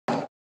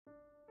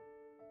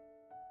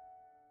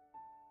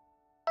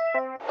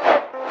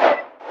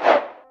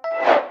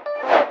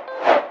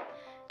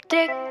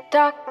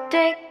tock,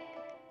 tick,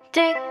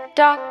 tick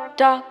tock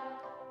tock,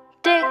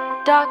 tick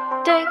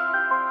tock tick,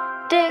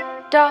 tick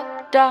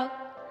tock tock,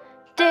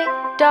 tick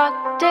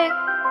tock tick,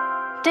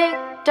 tick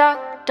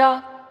tock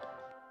tock.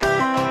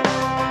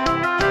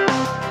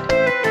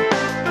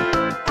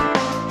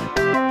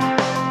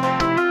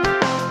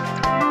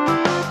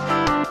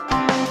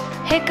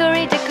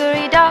 Hickory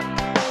dickory dock,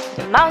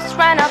 the mouse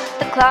ran up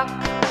the clock.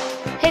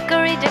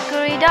 Hickory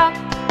dickory dock,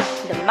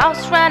 the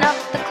mouse ran up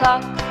the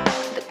clock.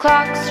 The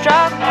clock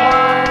struck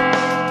one,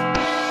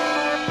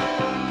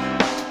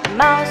 the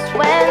mouse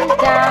went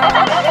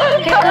down.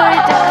 Hickory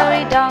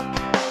dickory dock,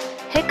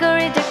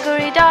 hickory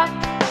dickory dock,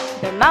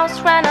 the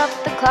mouse ran up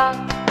the clock.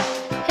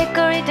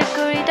 Hickory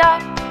dickory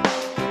dock,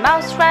 the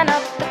mouse ran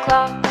up the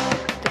clock.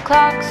 The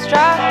clock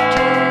struck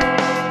two,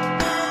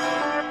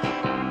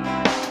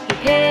 he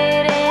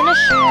hid in a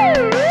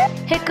shoe.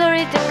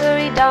 Hickory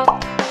dickory dock,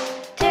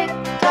 tick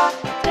tock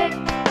tick,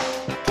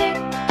 tick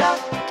tock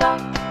tock,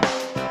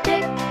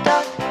 tick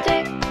tock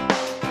tick,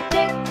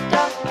 tick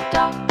tock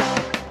tock,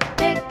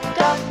 tick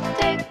tock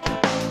tick,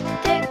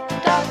 tick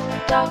tock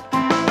tock,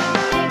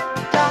 tick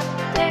tock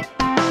tick,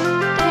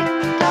 tick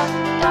tock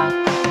tock.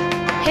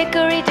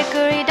 Hickory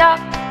dickory dock,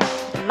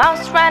 the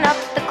mouse ran up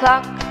the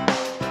clock.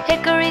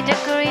 Hickory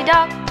dickory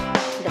dock,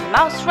 the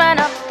mouse ran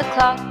up the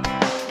clock.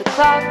 The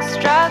clock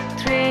struck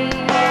three,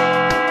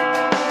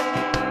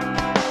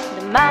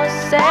 the mouse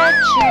said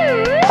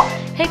chew.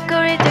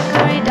 Hickory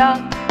dickory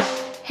dock,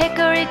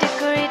 hickory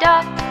dickory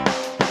dock,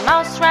 the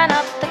mouse ran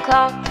up the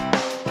clock.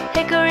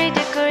 Hickory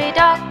dickory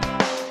dock,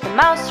 the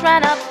mouse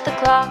ran up the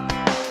clock.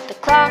 The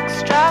clock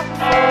struck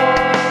four,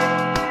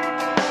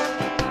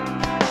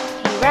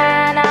 he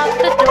ran out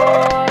the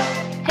door.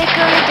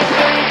 Hickory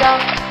dickory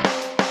dock,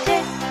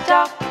 tick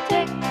tock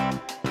tick,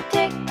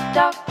 tick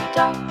tock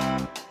tock,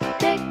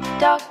 tick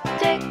tock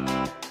tick,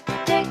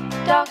 tick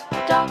tock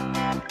tock,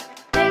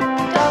 tick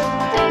tock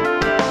tick,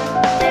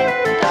 tick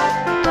tock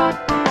tock,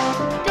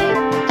 tick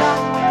tock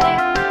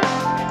tick,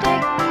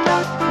 tick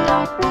tock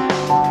tock.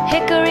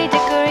 Hickory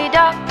dickory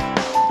dock,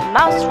 the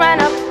mouse ran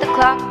up the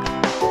clock.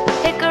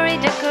 Hickory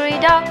dickory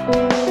dock,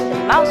 the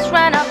mouse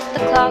ran up the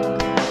clock.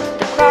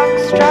 The clock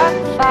struck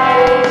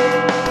five,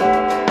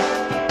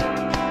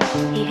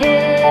 he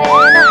hid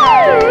in a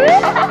hide.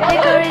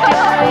 Hickory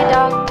dickory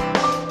dock,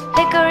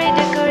 hickory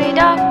dickory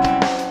dock,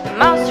 the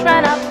mouse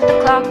ran up the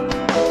clock.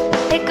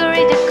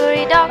 Hickory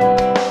dickory dock,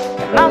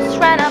 the mouse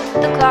ran up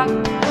the clock.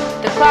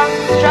 The clock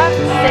struck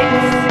six,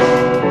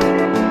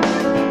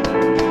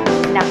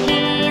 now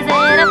he's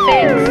in a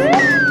fix.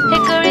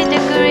 Hickory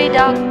dickory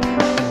dock,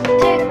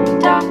 tick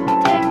tock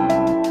tick,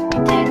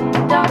 tick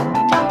tock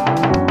tock,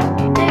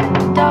 tick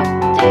tock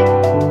tick,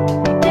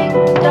 tick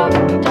tock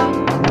tock,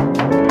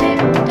 tick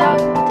tock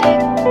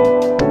tick,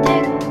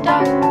 tick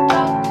tock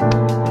tock,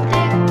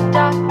 tick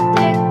tock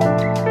tick,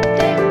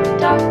 tick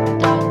tock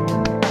tock.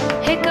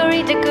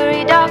 Hickory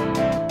dickory dock,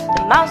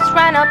 the mouse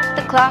ran up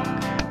the clock.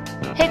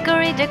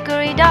 Hickory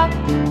dickory dock,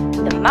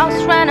 the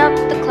mouse ran up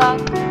the clock.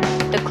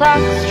 The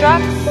clock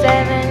struck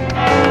seven,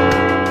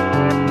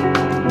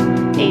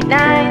 8,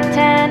 9,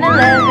 10,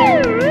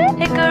 11.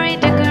 Hickory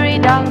dickory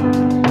dock,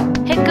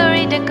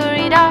 hickory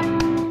dickory dock,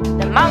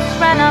 the mouse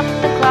ran up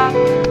the clock.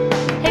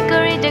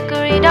 Hickory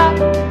dickory dock,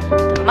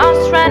 the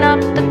mouse ran up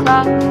the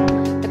clock.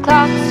 The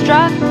clock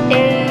struck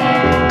 8,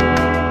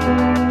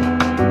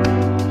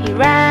 he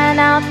ran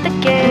out the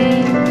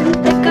gate.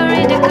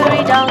 Hickory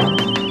dickory dock.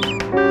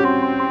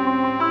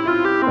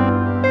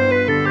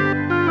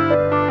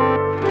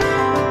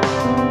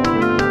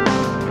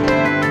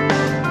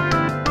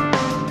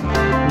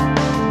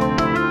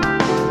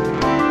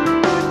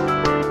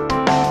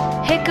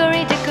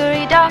 Hickory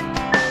dickory dock,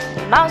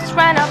 the mouse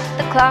ran up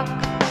the clock.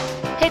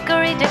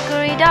 Hickory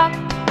dickory dock,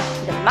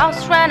 the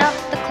mouse ran up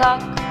the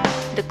clock.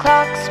 The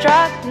clock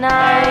struck 9,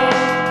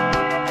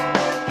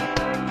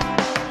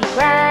 he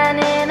ran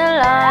in a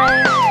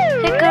line.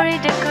 Hickory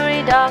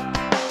dickory dock,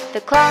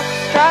 the clock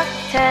struck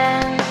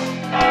 10,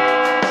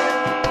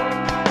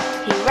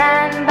 he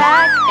ran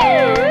back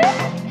in.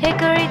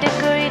 Hickory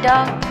dickory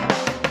dock,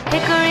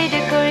 hickory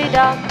dickory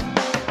dock,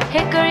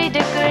 hickory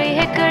dickory,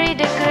 hickory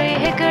dickory,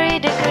 hickory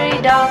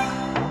dickory dock.